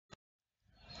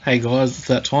Hey guys, it's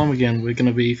that time again. We're going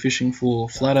to be fishing for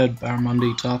flathead,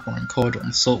 barramundi, tarpon and cod on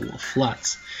the saltwater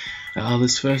flats.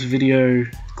 This first video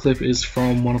clip is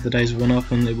from one of the days we went up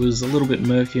and it was a little bit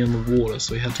murky in the water,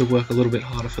 so we had to work a little bit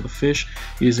harder for the fish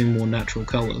using more natural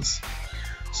colours.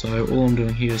 So all I'm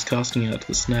doing here is casting out to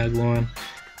the snag line,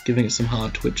 giving it some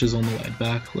hard twitches on the way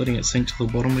back, letting it sink to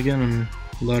the bottom again and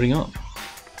loading up.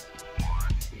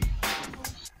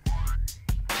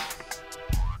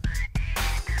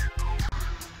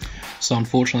 So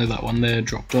unfortunately that one there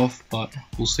dropped off, but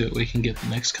we'll see what we can get the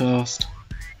next cast.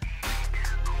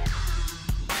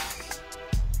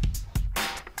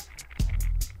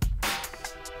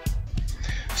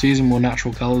 So using more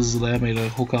natural colours has allowed me to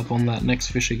hook up on that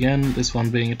next fish again, this one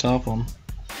being a tarpon.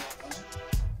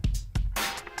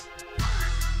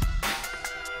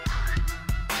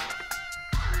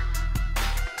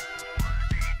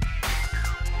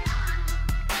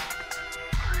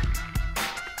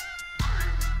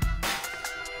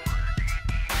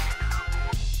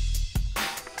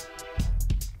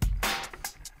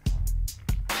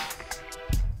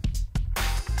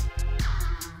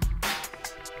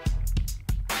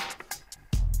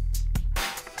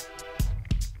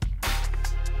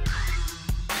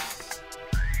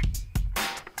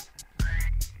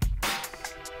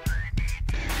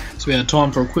 So we had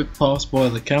time for a quick pass by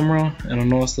the camera and a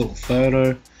nice little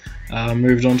photo.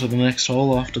 Moved on to the next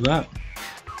hole after that.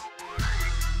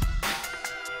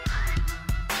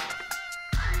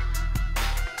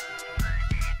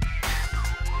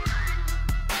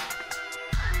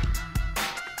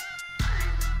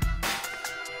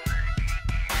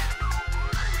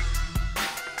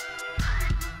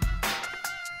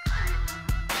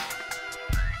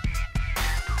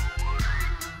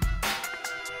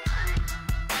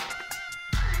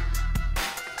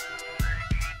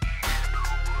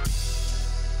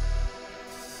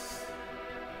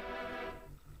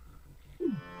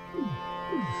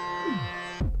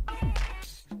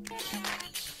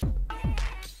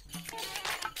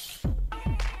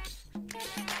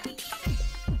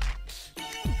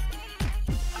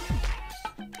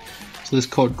 So this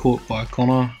cod caught by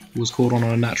Connor was caught on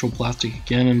a natural plastic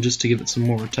again, and just to give it some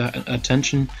more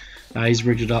attention, he's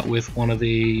rigged it up with one of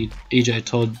the EJ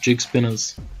Todd jig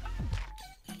spinners.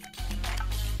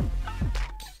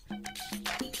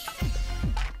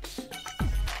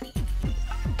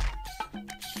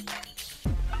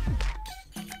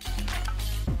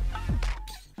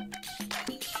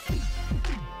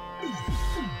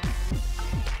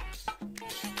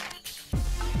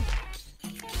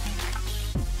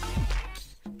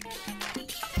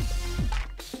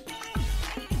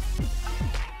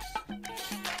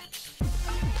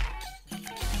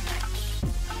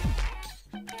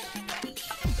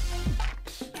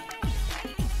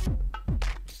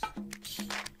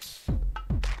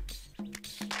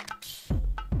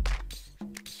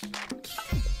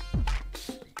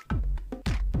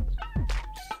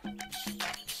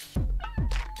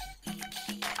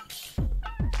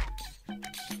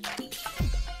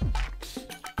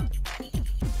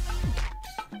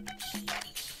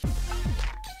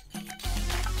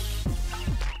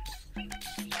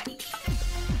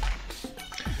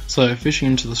 So fishing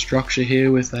into the structure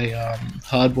here with a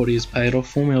hard body has paid off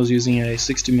for me. I was using a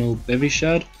 60mm Bevy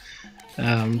Shad,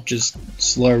 just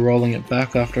slow rolling it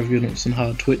back after I've given it some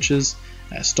hard twitches,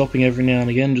 stopping every now and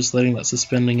again, just letting that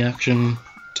suspending action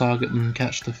target and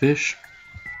catch the fish.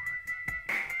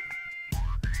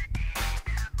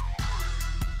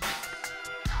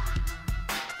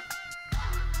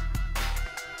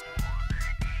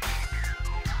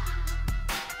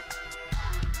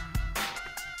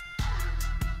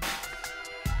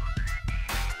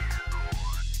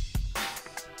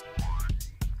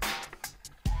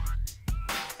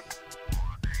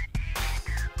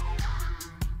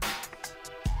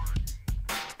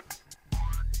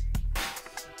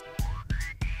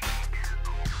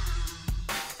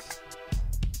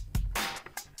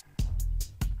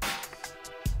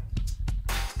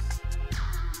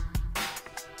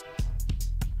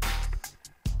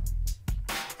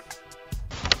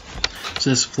 So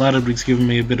this flathead rig's given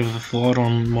me a bit of a fight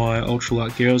on my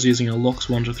ultralight gear. I was using a Lox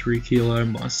 1 to 3 kilo,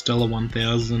 my Stella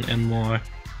 1000 and my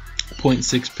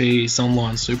 0.6p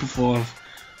Sunline Super 5.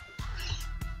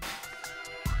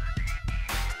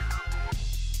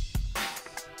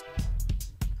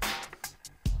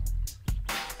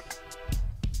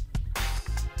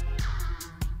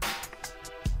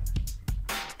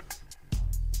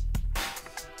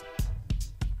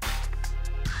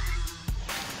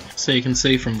 So you can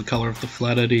see from the colour of the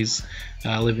flathead, he's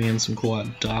living in some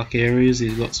quite dark areas.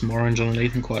 He's got some orange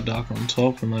underneath and quite dark on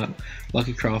top, and that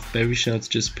Lucky Craft Bevy Shad's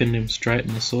just pinned him straight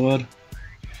in the side.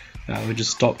 We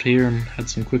just stopped here and had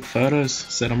some quick photos,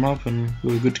 set them up, and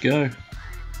we were good to go.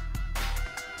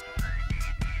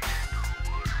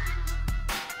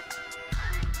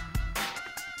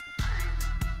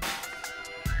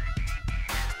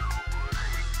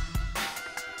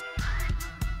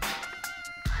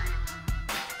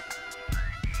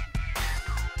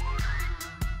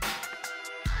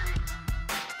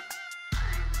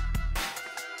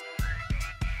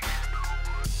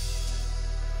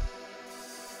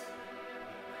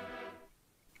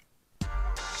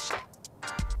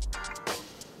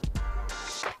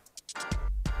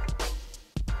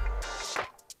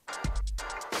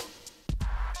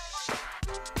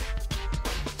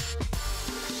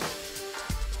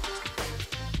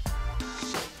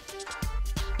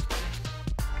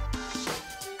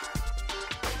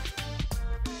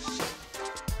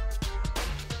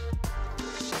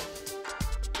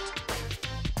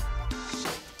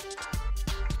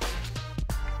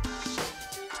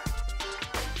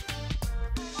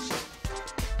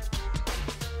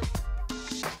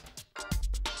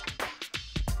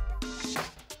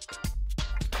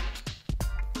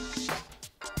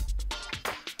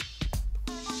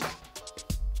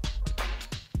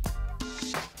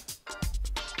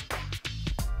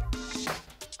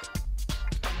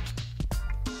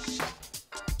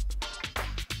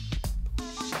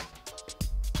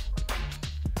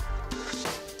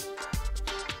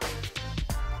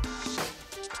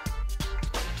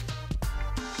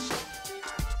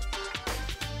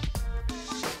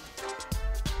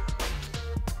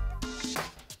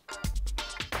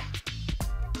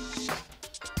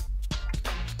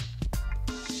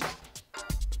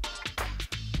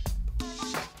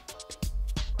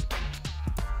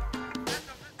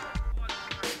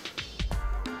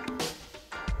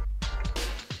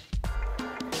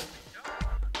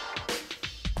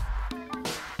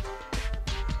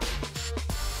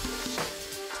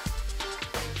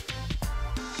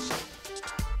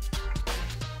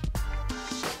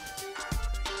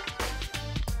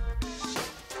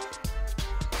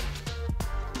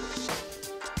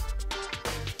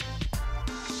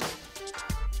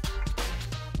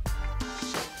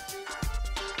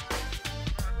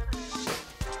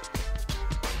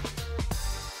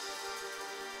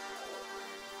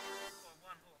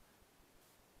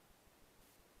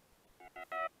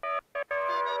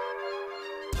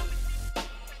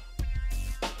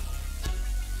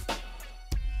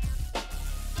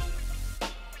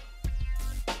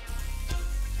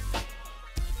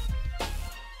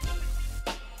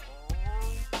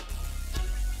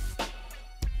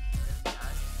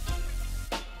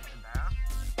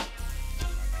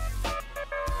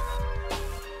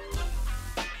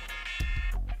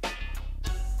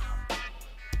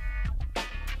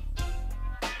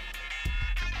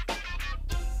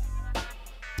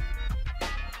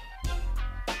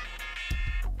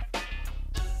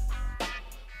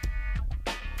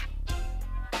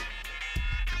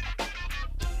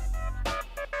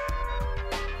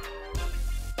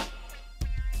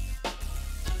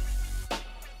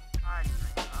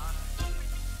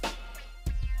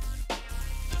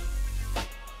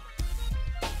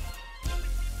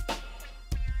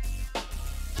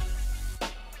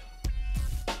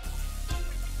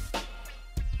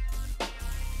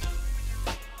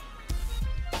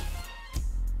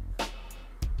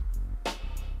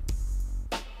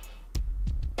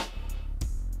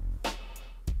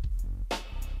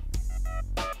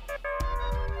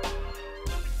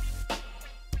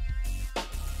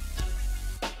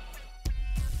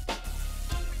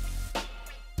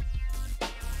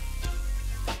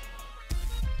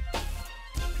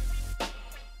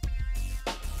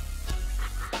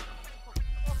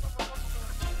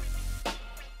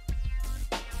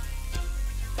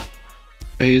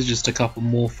 Here's just a couple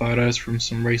more photos from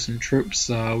some recent trips.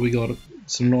 We got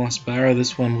some nice barra.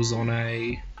 This one was on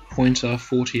a Pointer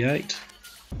 48.